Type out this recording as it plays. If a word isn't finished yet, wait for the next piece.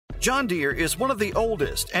John Deere is one of the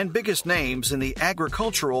oldest and biggest names in the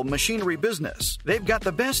agricultural machinery business. They've got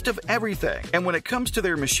the best of everything, and when it comes to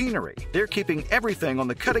their machinery, they're keeping everything on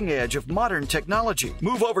the cutting edge of modern technology.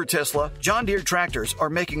 Move over, Tesla. John Deere tractors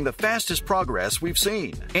are making the fastest progress we've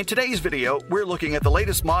seen. In today's video, we're looking at the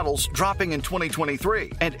latest models dropping in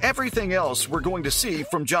 2023 and everything else we're going to see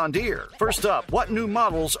from John Deere. First up, what new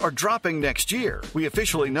models are dropping next year? We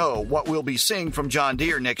officially know what we'll be seeing from John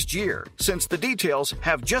Deere next year, since the details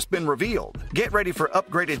have just been revealed. Get ready for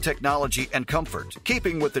upgraded technology and comfort,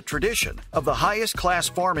 keeping with the tradition of the highest class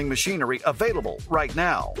farming machinery available right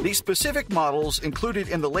now. The specific models included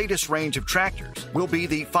in the latest range of tractors will be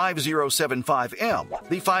the 5075M,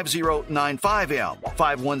 the 5095M,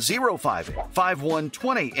 5105M,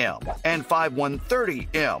 5120M, and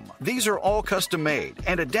 5130M. These are all custom made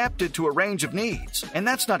and adapted to a range of needs, and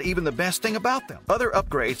that's not even the best thing about them. Other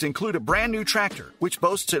upgrades include a brand new tractor, which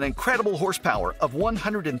boasts an incredible horsepower of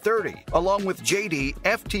 130, along with JD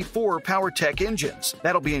FT4 PowerTech engines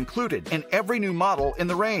that'll be included in every new model in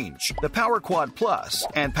the range. The Power Quad Plus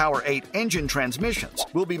and Power 8 engine transmissions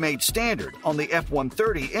will be made standard on the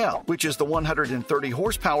F130M, which is the 130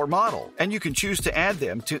 horsepower model, and you can choose to add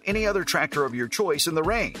them to any other tractor of your choice in the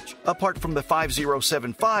range, apart from the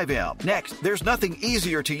 5075M. Next, there's nothing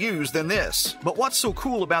easier to use than this. But what's so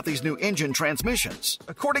cool about these new engine transmissions?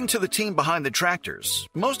 According to the team behind the tractors,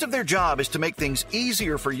 most of their job is to make things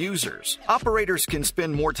easier for users. Operators can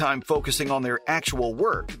spend more time focusing on their actual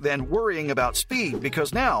work than worrying about speed,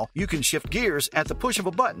 because now you can shift gears at the push of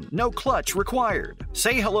a button, no clutch required.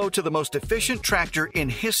 Say hello to the most efficient tractor in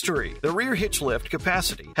history. The rear hitch lift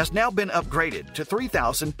capacity has now been upgraded to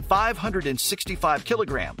 3,565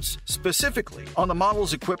 kilograms, specifically on the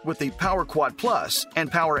models equipped with the Power Quad Plus and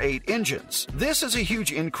Power 8 engines. This is a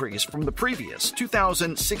huge increase from the previous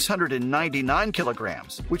 2,699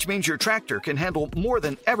 kilograms, which means your tractor can handle more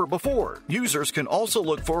than ever before. Users can also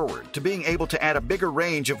look forward to being able to add a bigger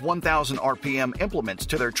range of 1,000 RPM implements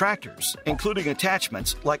to their tractors, including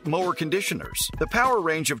attachments like mower conditioners. The power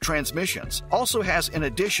range of transmissions also has an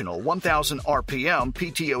additional 1,000 RPM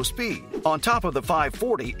PTO speed, on top of the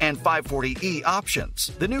 540 and 540E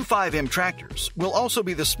options. The new 5M tractors will also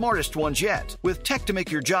be the smartest ones yet, with tech to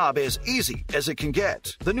make your job as easy as it can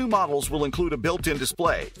get. The new models will include a built-in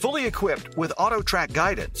display, fully equipped with auto-track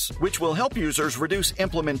guidance, which will help users reduce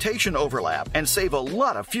implementation overlap and save a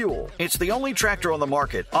lot of fuel. It's the only tractor on the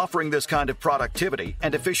market offering this kind of productivity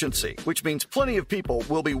and efficiency, which means plenty of people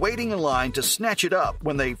will be waiting in line to snatch it up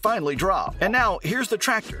when they finally drop. And now, here's the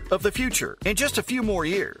tractor of the future. In just a few more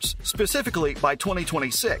years, specifically by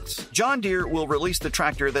 2026, John Deere will release the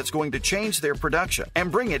tractor that's going to change their production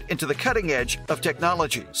and bring it into the cutting edge of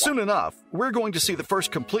technology. Soon enough, we're going to see the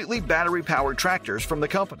first completely battery-powered tractors from the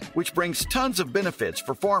company, which brings tons of benefits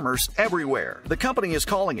for farmers everywhere. The company is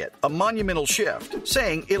calling it a monumental shift,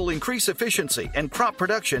 saying it'll increase efficiency and crop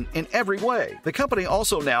production in every way. The company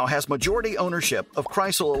also now has majority ownership of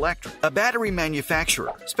Chisel Electric, a battery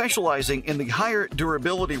manufacturer specializing in the higher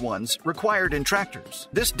durability ones required in tractors.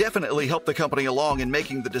 This definitely helped the company along in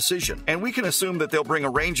making the decision, and we can assume that they'll bring a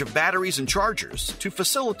range of batteries and chargers to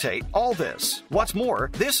facilitate all this. What's more,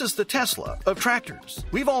 this is the Tesla of tractors.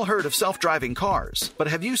 We've all heard of self-driving cars, but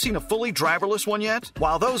have you seen a fully driverless one yet?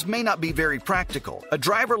 While those may not be very practical, a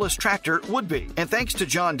driverless tractor would be, and thanks to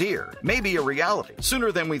John Deere, may be a reality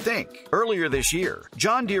sooner than we think. Earlier this year,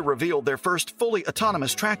 John Deere revealed their first fully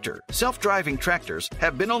autonomous tractor. Self-driving tractors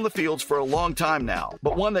have been on the fields for a long time now,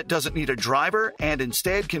 but one that doesn't need a driver and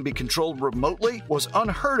instead can be controlled remotely was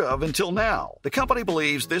unheard of until now. The company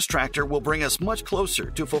believes this tractor will bring us much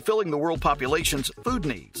closer to fulfilling the world population's food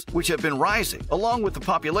needs, which have been rising. Along with the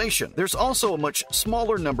population, there's also a much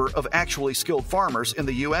smaller number of actually skilled farmers in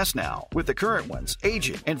the U.S. now, with the current ones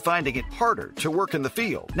aging and finding it harder to work in the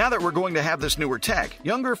field. Now that we're going to have this newer tech,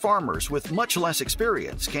 younger farmers with much less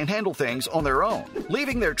experience can handle things on their own,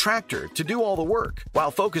 leaving their tractor to do all the work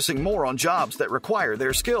while focusing more on jobs that require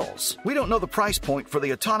their skills. We don't know the price point for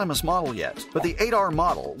the autonomous model yet, but the 8R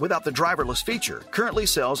model without the driverless feature currently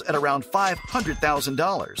sells at around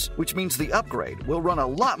 $500,000, which means the upgrade will run a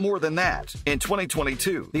lot more than that. In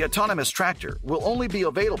 2022, the autonomous tractor will only be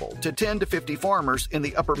available to 10 to 50 farmers in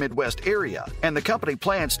the upper Midwest area, and the company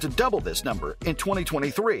plans to double this number in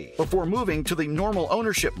 2023 before moving to the normal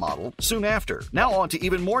ownership model soon after. Now on to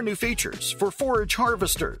even more new features for forage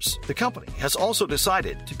harvesters. The company has also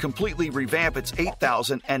decided to completely revamp its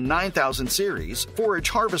 8000 and 9000 series forage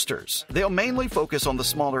harvesters. They'll mainly focus on the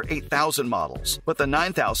smaller 8000 models, but the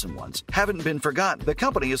 9000 ones haven't been forgotten. The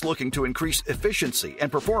company is looking to increase efficiency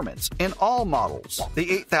and performance in all models.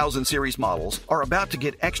 The 8000 series models are about to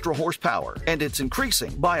get extra horsepower, and it's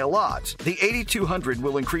increasing by a lot. The 8200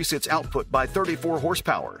 will increase its output by 34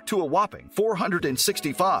 horsepower to a whopping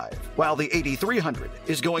 465, while the 8300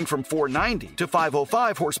 is going from 490 to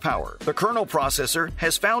 505 horsepower. The kernel processor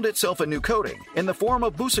has found itself a new coating in the form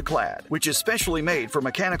of Busaclad, which is specially made for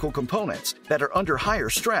mechanical components that are under higher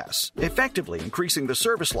stress, effectively increasing the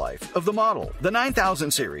service life of the model. The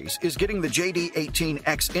 9000 series is getting the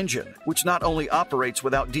JD18X engine, which not only operates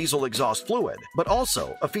without diesel exhaust fluid, but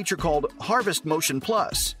also a feature called Harvest Motion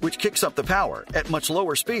Plus, which kicks up the power at much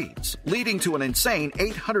lower speeds, leading to an insane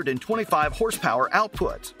 825 horsepower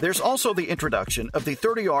output. There's also the introduction of the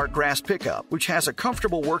 30R grass pickup, which has a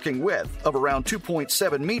comfortable working width of around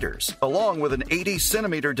 2.7 meters, along with an 80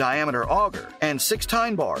 centimeter diameter auger and 6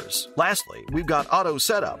 tine bars. Lastly, we've got auto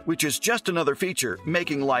setup, which is just another feature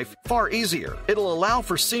making life far easier. It'll allow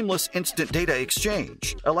for seamless instant data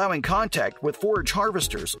exchange, allowing contact with forage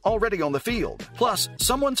harvesters already on the field. Plus,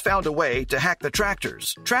 someone's found a way to hack the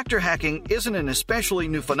tractors. Tractor hacking isn't an especially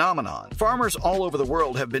new phenomenon. Farmers all over the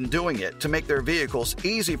world have been doing it to make their vehicles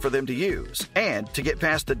easy for them to use and to get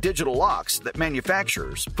past the digital locks that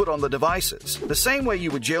manufacturers put on the devices. The same way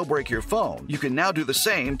you would jailbreak your phone, you can now do the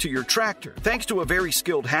same to your tractor, thanks to a very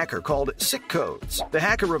skilled hacker called Sick Codes. The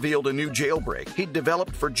hacker revealed a new jailbreak he'd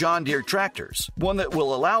developed for John Deere tractors, one that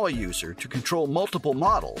will allow a user to control multiple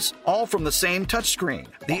models, all from the same touchscreen.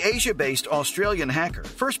 The Asia-based Australian hacker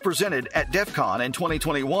first presented at DEF CON in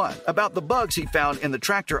 2021 about the bugs he found in the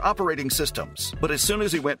tractor operating systems. But as soon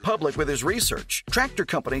as he went public with his research, tractor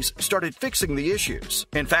companies started fixing the issues.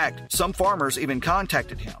 In fact, some farmers even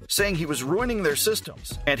contacted him, saying he was ruining their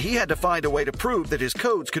systems, and he had to find a way to prove that his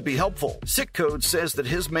codes could be helpful. Sick Codes says that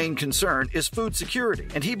his main concern is food security,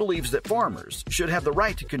 and he believes that farmers should have the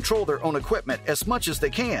right to control their own equipment as much as they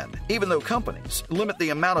can, even though companies limit the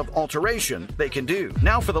amount of alteration they can do.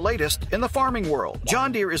 Now for the latest in the farming world.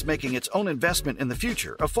 John Deere is making its own investment in the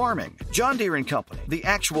future of farming. John Deere & Company, the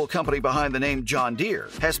actual company behind the name John Deere,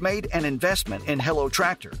 has made an investment in Hello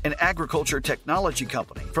Tractor, an agriculture technology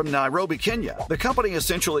company from Nairobi, Kenya. The company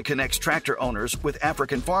essentially connects tractor owners with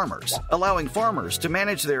African farmers, allowing farmers to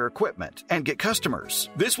manage their equipment and get customers.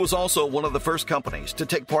 This was also one of the first companies to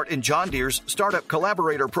take part in John Deere's Startup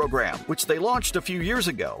Collaborator program, which they launched a few years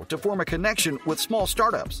ago to form a connection with small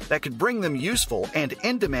startups that could bring them useful and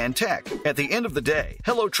in-demand tech. At the end of the day,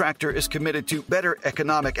 Hello Tractor is committed to better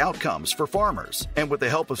economic outcomes for farmers, and with the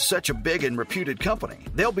help of such a big and reputed company,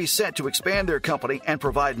 they'll be set to expand their company and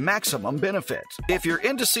provide maximum benefit. If you're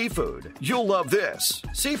into seafood, you'll love this.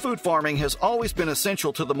 Seafood farming has always been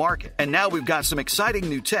essential to the market, and now we've got some exciting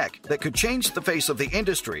new tech that could change the face of the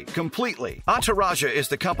industry completely. Ataraja is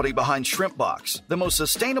the company behind Shrimpbox, the most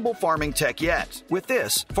sustainable farming tech yet. With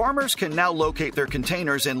this, farmers can now locate their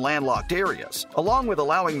containers in landlocked areas, along with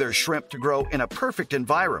allowing their shrimp to grow in a perfect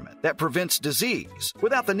environment that prevents disease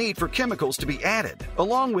without the need for chemicals to be added,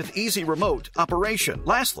 along with easy remote operation.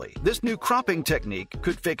 Lastly, this new cropping technique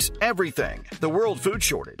could fix everything. The world food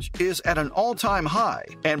shortage is at an all-time high,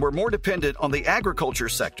 and we're more dependent on the agriculture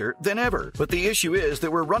sector than ever. But the issue is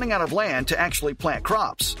that we're running out of land to actually plant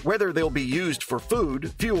crops, whether they'll be used for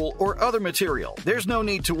food, fuel, or other material. There's no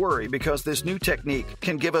need to worry because this new technique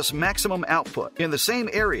can give us maximum output in the same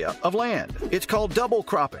area of land. It's called double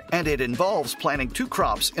cropping, and it involves planting 2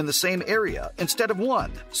 crops in the same area instead of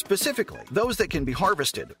 1, specifically those that can be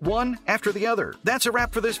harvested one after the other. That's a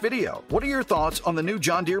wrap for this video. What are your thoughts on the new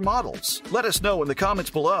John Deere models? Let us know in the comments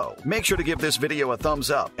below. Make sure to give this video a thumbs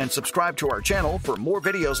up and subscribe to our channel for more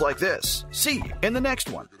videos like this. See you in the next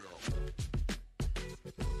one.